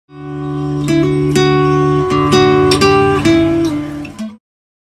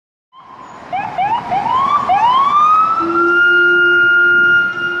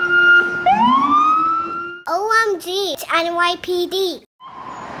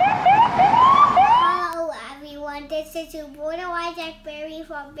This is Soborno Isaac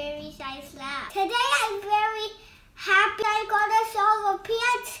from Berry Science Lab. Today I'm very happy I'm going to solve a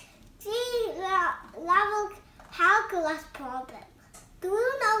Ph.D level calculus problem. Do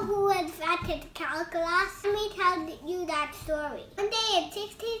you know who invented calculus? Let me tell you that story. One day in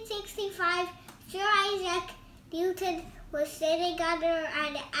 1665, Sir Isaac Newton was sitting under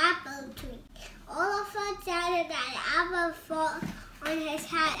an apple tree. All of a sudden, an apple fell on his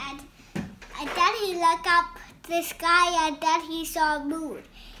head, and then he looked up the sky, and then he saw a moon.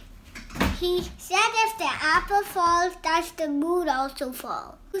 He said, if the apple falls, does the moon also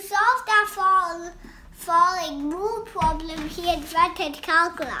fall? To solve that falling moon problem, he invented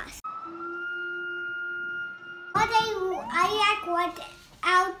calculus. One day, Isaac went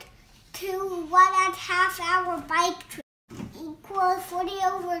out to 1.5 hour bike trip equals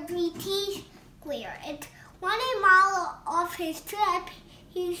 40/3 square. It's 20 miles off his trip.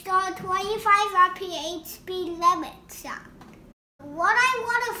 He saw 25 mph speed limit sign. What I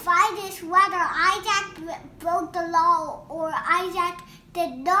want to find is whether Isaac broke the law or Isaac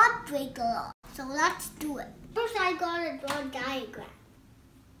did not break the law. So let's do it. First, I gotta draw a diagram.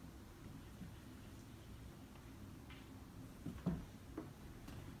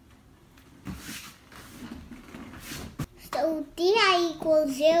 So di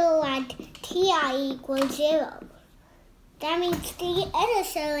equals 0 and ti equals 0. That means d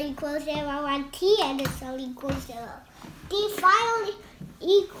intercell equals 0 and t intercell equals 0. D final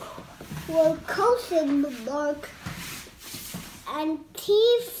equal cosine mark and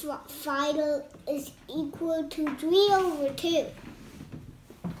t final is equal to 3/2.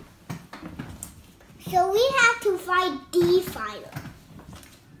 So we have to find d final.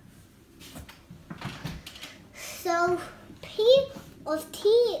 So P of t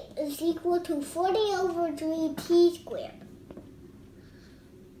is equal to 40/3 squared.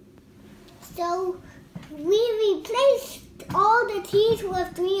 So we replaced all the t's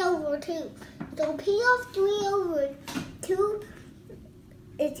with 3/2. So P of 3/2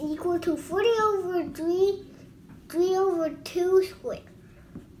 is equal to 40/3 squared.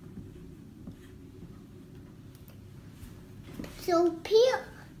 So P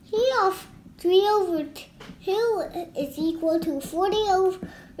of 3/2 is equal to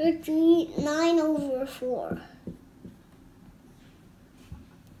 40/3 9/4.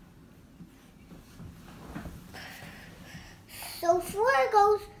 So 4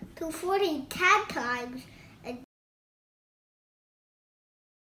 goes to 40 10 times.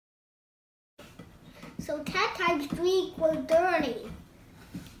 So 10 times 3 equals 30.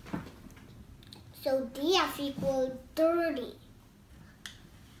 So DF equals 30.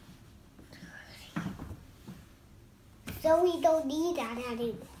 So we don't need that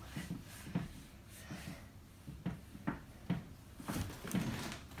anymore.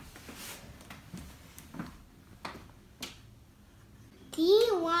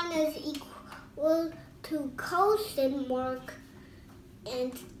 D1 is equal to cosine mark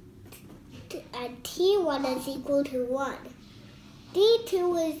and T1 is equal to 1.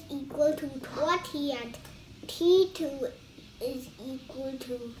 D2 is equal to 20 and T2 is equal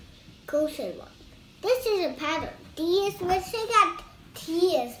to cosine mark. This is a pattern. D is missing and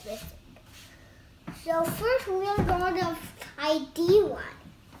T is missing. So first we're going to find D1.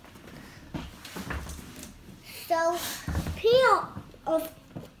 So P of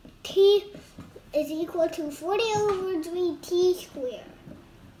t is equal to 40/3 squared.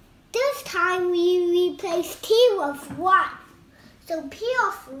 This time we replace t with 1. So P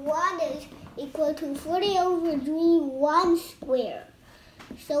of 1 is equal to 40/3 1 squared.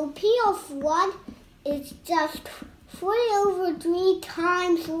 So P of 1 is just 40/3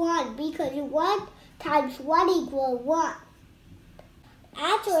 times 1 because 1 times 1 equals 1.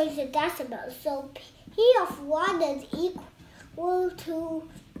 Answer is a decimal. So P of 1 is equal to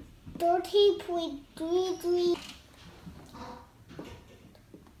 13.33.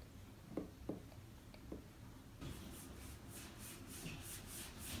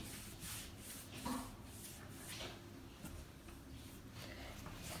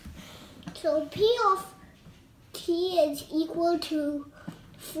 So P of t is equal to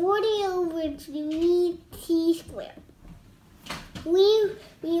 40/3 t squared. We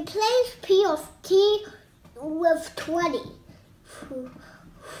replace P of t with 20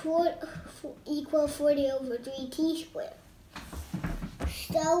 equal 40/3 t squared.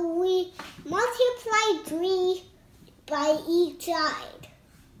 So we multiply 3 by each side.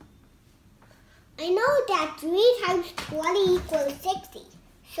 I know that 3 times 20 equals 60.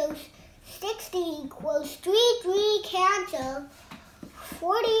 So 60 equals 3 cancel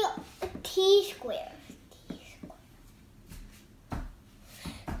 40 t squared.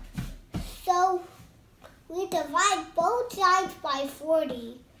 So We divide both sides by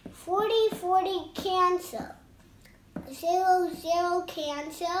 40. 40, 40 cancel. 0, 0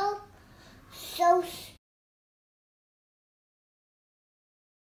 cancel.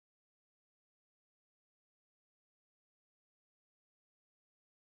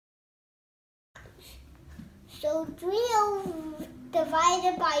 So 3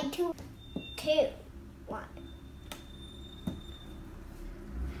 divided by 2, 1.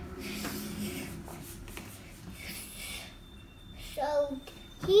 So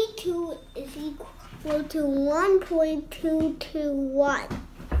T2 is equal to 1.221.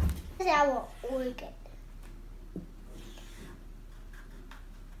 This is our organ.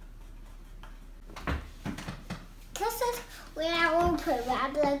 This is where our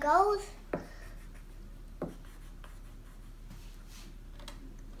parabola goes.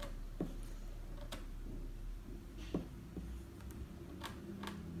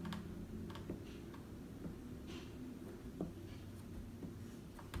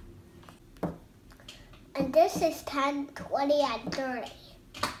 And this is 10, 20, and 30.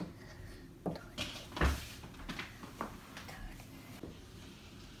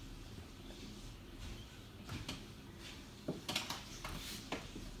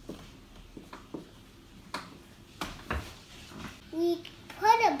 We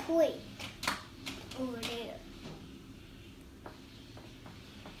put a point over there.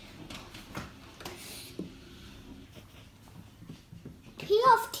 P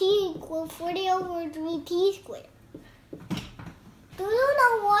of t equals 40 over 3t squared. Do you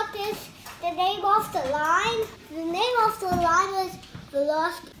know what is the name of the line? The name of the line is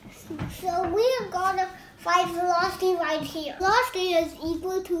velocity. So we are going to find velocity right here. Velocity is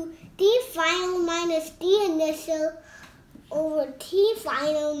equal to d final minus d initial over t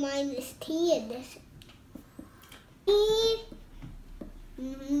final minus t initial. D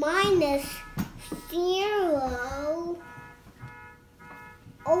minus 0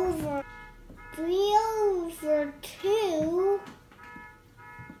 over 3 over 2,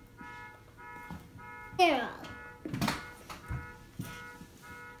 0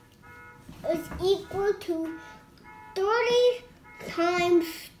 is equal to 30 times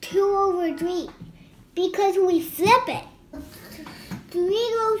 2 over 3 because we flip it.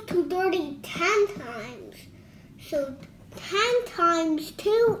 3 goes to 30 10 times. So 10 times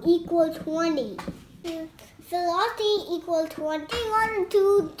 2 equals 20. Velocity equals 20. We want to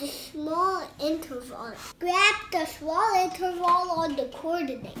do the small interval. Grab the small interval on the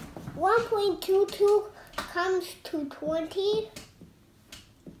coordinate. 1.22 comes to 20.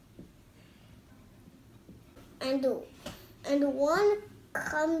 And 1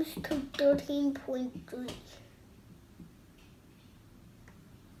 comes to 13.3.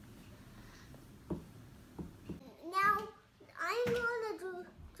 Now I'm going to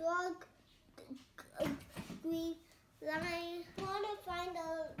draw a green line. I want to find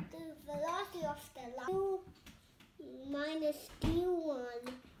the velocity of the line. 2 minus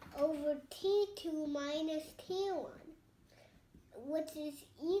t1 over t2 minus t1, which is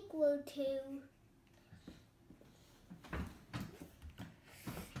equal to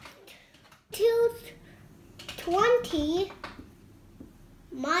 220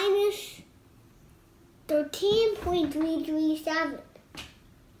 minus 13.337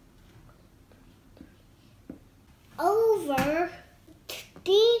 over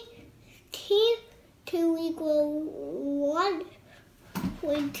t2 equal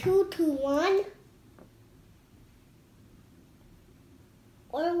 1.221,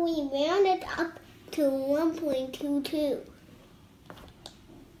 or we round it up to 1.22.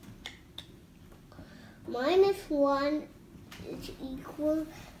 Minus 1 is equal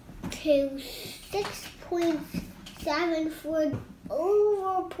to 6.74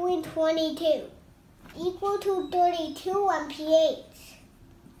 over 0.22, equal to 32 pH.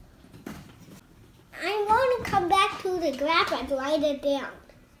 I'm going to come back to the graph and write it down.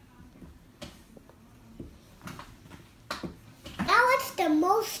 Now it's the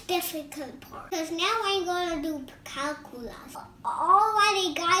most difficult part, because now I'm going to do calculus.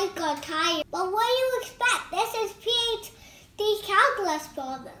 Already guys got tired, but what do you expect? This is Ph.D calculus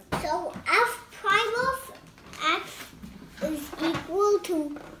problem. So f prime of x is equal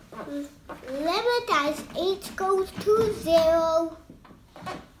to limit as h goes to 0,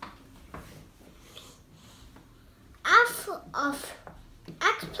 f of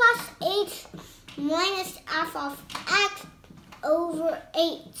x plus h minus f of x over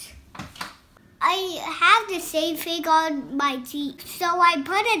h. I have the same thing on my Jeep, so I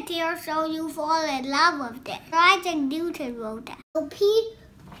put it there so you fall in love with it. Isaac Newton wrote that. So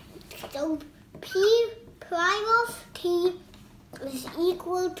P prime of t is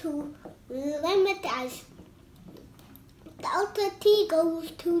equal to limit as delta t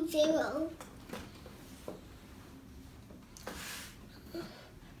goes to 0.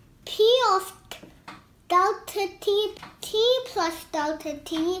 P of delta t, t plus delta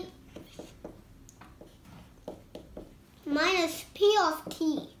t minus P of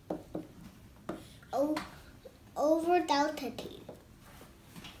t over delta t.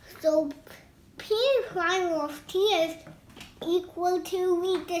 So P prime of t is equal to,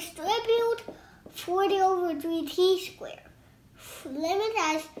 we distribute 40 over 3t squared. Limit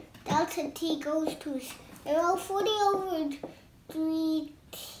as delta t goes to 0, 40 over 3t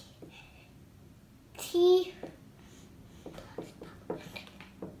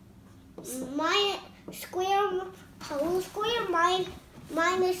minus square whole square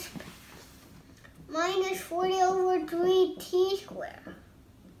minus 40 over 3t squared.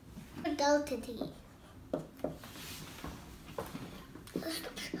 Delta t.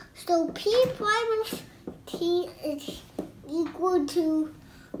 So P prime of t is equal to,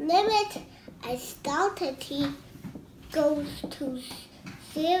 limit as delta t goes to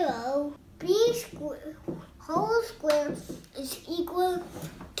 0, b square whole square is equal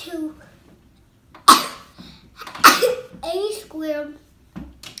to a squared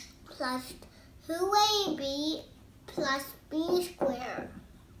plus 2ab plus b squared.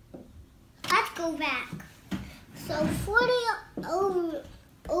 Let's go back. So 40 over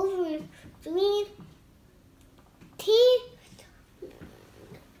 3 t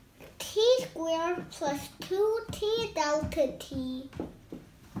squared plus 2t delta t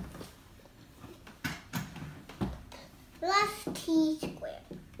plus t squared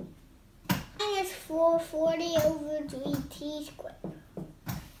minus 440 over 3t squared.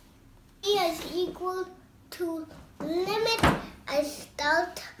 T is equal to, limit as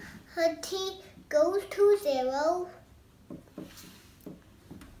delta t goes to 0.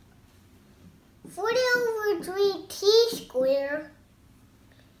 40 over 3t squared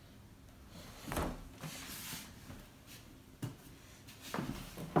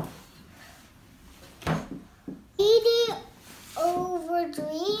over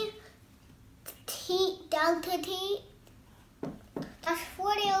 3 t delta t plus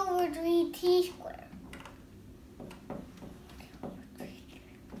 40 over 3t squared.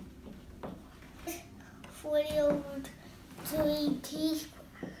 40 over 3t squared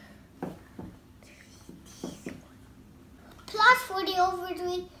plus 40 over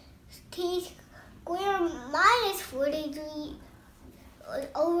 3t squared minus 43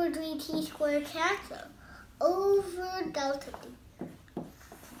 over 3t squared cancel over delta t.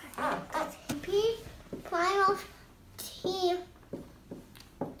 P prime of t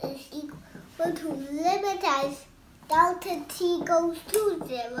is equal to, limit as delta t goes to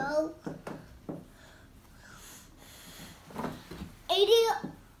 0. 80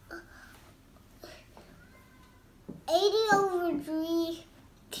 over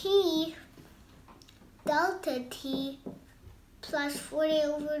 3t delta t plus 40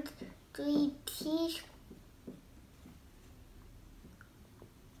 over 3t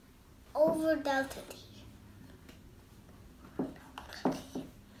over delta t.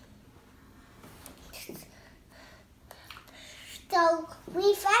 So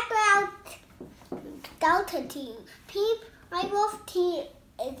we factor out delta t. P prime of t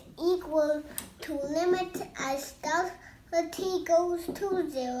is equal to, limit as delta t goes to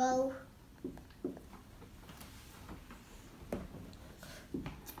 0.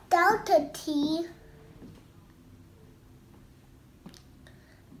 Delta t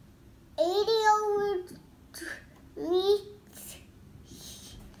 80 over 3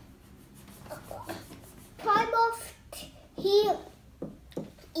 prime of t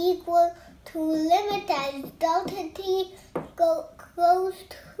equal to, limit as delta t goes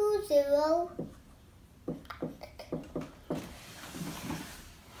to 0.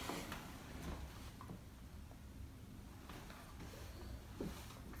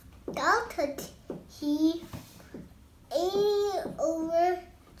 Delta t 80 over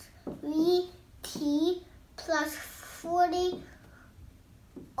 3t plus 40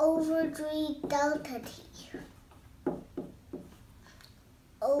 over 3 delta t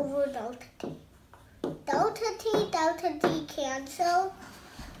over delta t. Delta t cancel.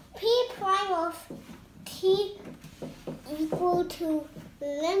 P prime of t equal to,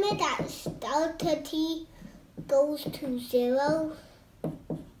 limit as delta t goes to 0.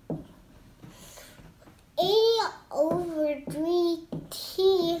 80 over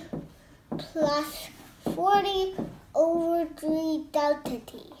 3t plus 40 over 3 delta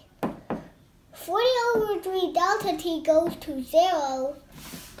t. 40 over 3 delta t goes to 0.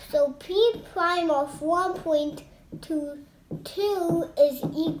 So P prime of 1.22 is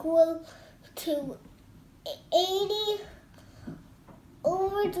equal to 80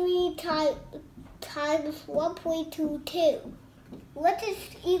 over 3 times 1.22, which is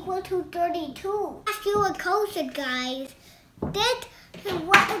equal to 32. Ask you a question, guys. Did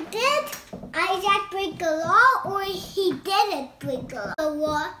Isaac break the law, or he didn't break the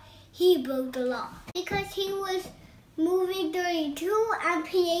law? He broke the law because he was moving 32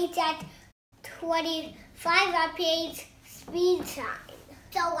 mph at 25 mph speed sign.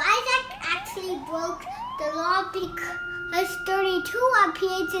 So Isaac actually broke the law because 32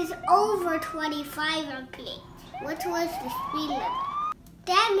 mph is over 25 mph, which was the speed limit.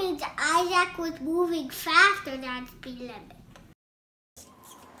 That means Isaac was moving faster than speed limit.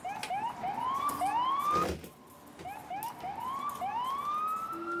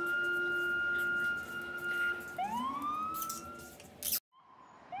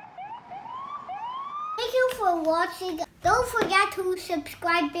 Thank you for watching. Don't forget to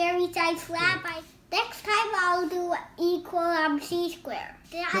subscribe Berry Science Lab. Next time I'll do =c².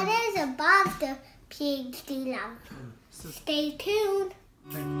 That is above the PhD level. Stay tuned.